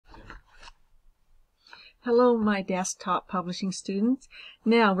Hello, my desktop publishing students.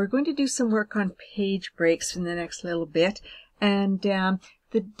 Now we're going to do some work on page breaks in the next little bit, and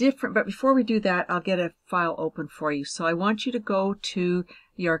but before we do that, I'll get a file open for you. So I want you to go to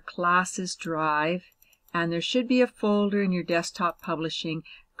your classes drive, and there should be a folder in your desktop publishing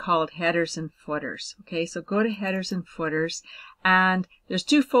called headers and footers. Okay, so go to headers and footers, and there's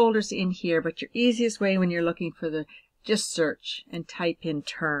two folders in here, but your easiest way when you're looking for just search and type in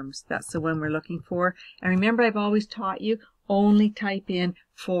terms. That's the one we're looking for. And remember, I've always taught you, only type in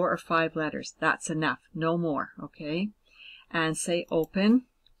 4 or 5 letters. That's enough, no more, okay? And say open.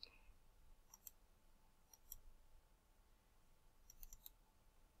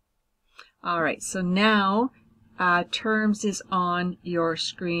 All right, so now terms is on your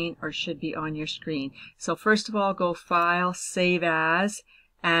screen, or should be on your screen. So first of all, go File, Save As,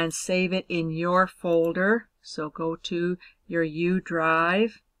 and save it in your folder. So go to your U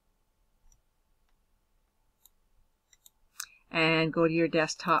drive and go to your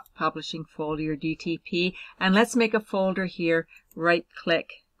desktop publishing folder, your DTP, and let's make a folder here. Right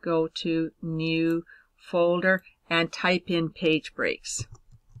click, go to New Folder, and type in page breaks.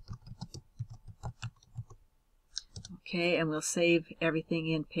 Okay, and we'll save everything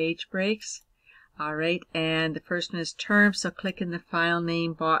in page breaks. All right, and the first one is terms, so click in the file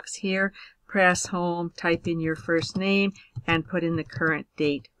name box here, press home, type in your first name, and put in the current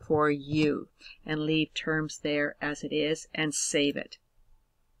date for you, and leave terms there as it is, and save it.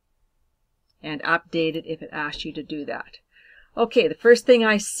 And update it if it asks you to do that. Okay, the first thing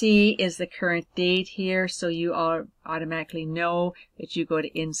I see is the current date here, so you all automatically know that you go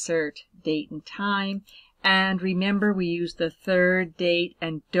to Insert, Date and Time. And remember, we use the third date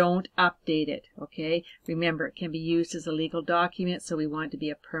and don't update it, okay? Remember, it can be used as a legal document, so we want it to be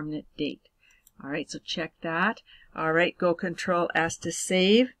a permanent date. All right, so check that. All right, go Control S to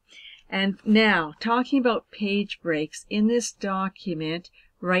save. And now, talking about page breaks, in this document,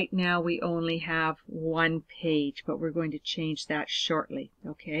 right now we only have one page, but we're going to change that shortly,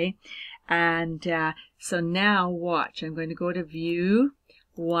 okay? And so now watch. I'm going to go to View,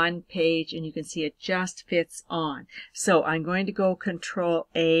 One Page, and you can see it just fits on. So I'm going to go Control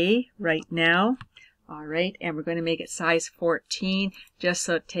A right now. All right, and we're going to make it size 14 just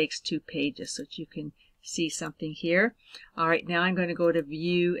so it takes 2 pages so that you can see something here. All right, now I'm going to go to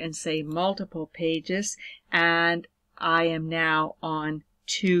View and say Multiple Pages, and I am now on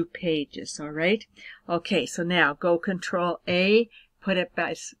 2 pages. All right, okay, so now go Control A, put it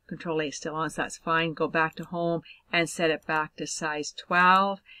back. Control A still on, so that's fine. Go back to Home and set it back to size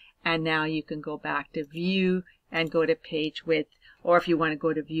 12, and now you can go back to View and go to Page Width. Or if you want to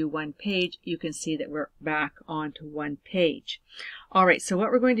go to View One Page, you can see that we're back onto 1 page. All right, so what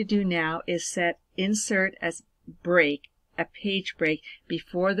we're going to do now is set Insert as break, a page break,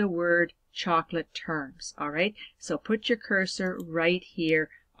 before the word chocolate terms. All right, so put your cursor right here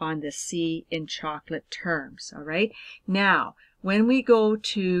on the C in chocolate terms. All right, now when we go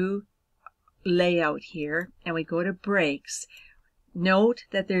to Layout here and we go to Breaks, note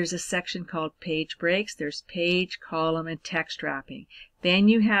that there's a section called Page Breaks. There's Page, Column, and Text Wrapping. Then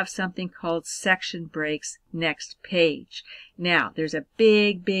you have something called Section Breaks, Next Page. Now, there's a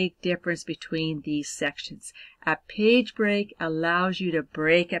big difference between these sections. A page break allows you to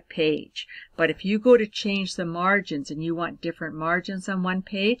break a page. But if you go to change the margins and you want different margins on one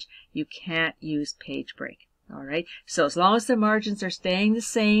page, you can't use page break. All right? So as long as the margins are staying the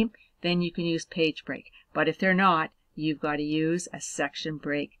same, then you can use page break. But if they're not, you've got to use a section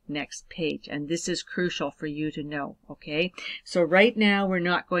break next page, and this is crucial for you to know, okay? So right now we're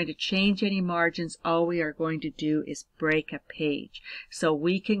not going to change any margins. All we are going to do is break a page. So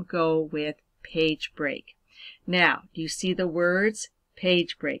we can go with page break. Now, do you see the words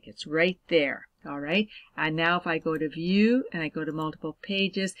page break? It's right there. All right, and now if I go to View and I go to Multiple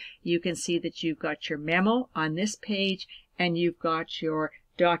Pages, you can see that you've got your memo on this page and you've got your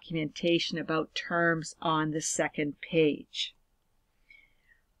documentation about terms on the second page.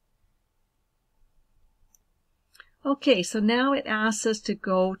 Okay, so now it asks us to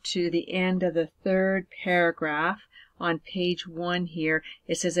go to the end of the third paragraph on page 1 here.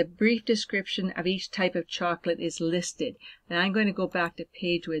 It says a brief description of each type of chocolate is listed. And I'm going to go back to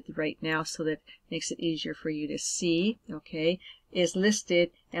page width right now so that it makes it easier for you to see. Okay, is listed,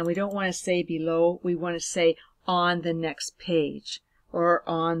 and we don't want to say below, we want to say on the next page. Or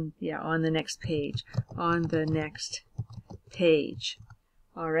on the next page. On the next page.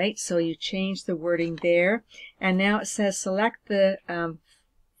 All right, so you change the wording there. And now it says select the,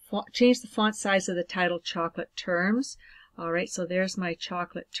 change the font size of the title Chocolate Terms. All right, so there's my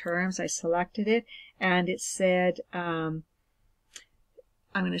chocolate terms. I selected it, and it said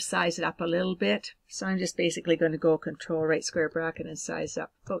I'm going to size it up a little bit. So I'm just basically going to go control right square bracket and size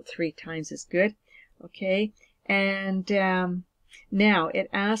up about 3 times is good. Okay. And now it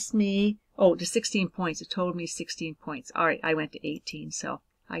asked me, oh, to 16 points. It told me 16 points. All right. I went to 18. So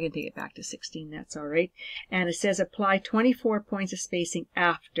I can take it back to 16. That's all right. And it says apply 24 points of spacing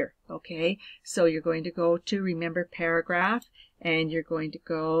after. Okay. So you're going to go to remember paragraph and you're going to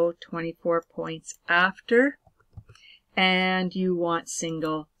go 24 points after. And you want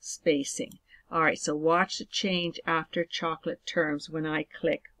single spacing. All right, so watch the change after chocolate terms when I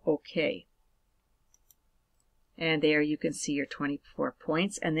click OK. And there you can see your 24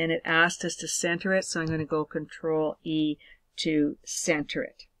 points. And then it asked us to center it, so I'm going to go Control E to center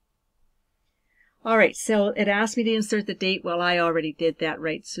it. All right, so it asked me to insert the date. Well, I already did that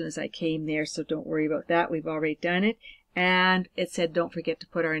right as soon as I came there, so don't worry about that. We've already done it. And it said don't forget to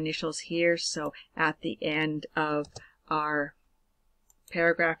put our initials here, so at the end of our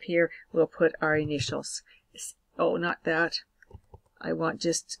paragraph here, we'll put our initials. Oh, not that. I want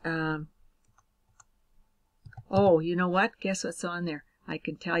just, oh, you know what? Guess what's on there? I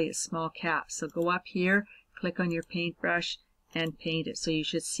can tell you it's small caps. So go up here, click on your paintbrush, and paint it. So you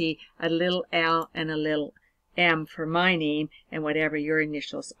should see a little L and a little M for my name and whatever your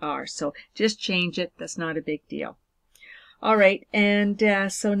initials are. So just change it. That's not a big deal. All right, and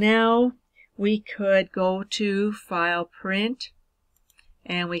so now we could go to File, Print,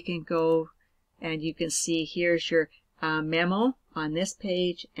 and we can go, and you can see here's your memo on this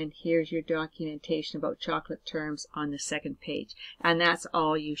page, and here's your documentation about chocolate terms on the second page. And that's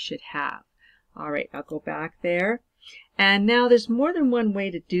all you should have. All right, I'll go back there. And now there's more than one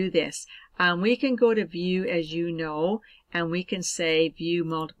way to do this. We can go to View, as you know, and we can say View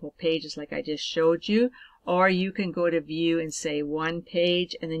Multiple Pages like I just showed you. Or you can go to View and say one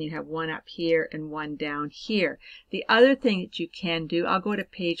page, and then you have one up here and one down here. The other thing that you can do, I'll go to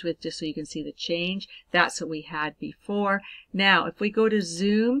Page Width just so you can see the change. That's what we had before. Now, if we go to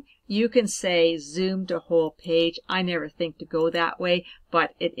Zoom, you can say Zoom to whole page. I never think to go that way,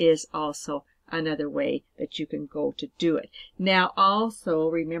 but it is also another way that you can go to do it. Now, also,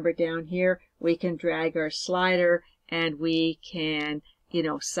 remember down here, we can drag our slider and we can,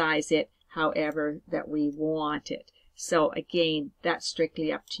 size it however that we want it. So again, that's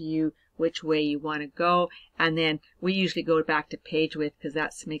strictly up to you which way you want to go. And then we usually go back to page width because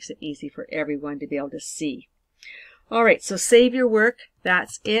that makes it easy for everyone to be able to see. All right, so save your work.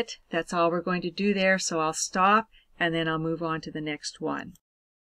 That's it. That's all we're going to do there. So I'll stop and then I'll move on to the next one.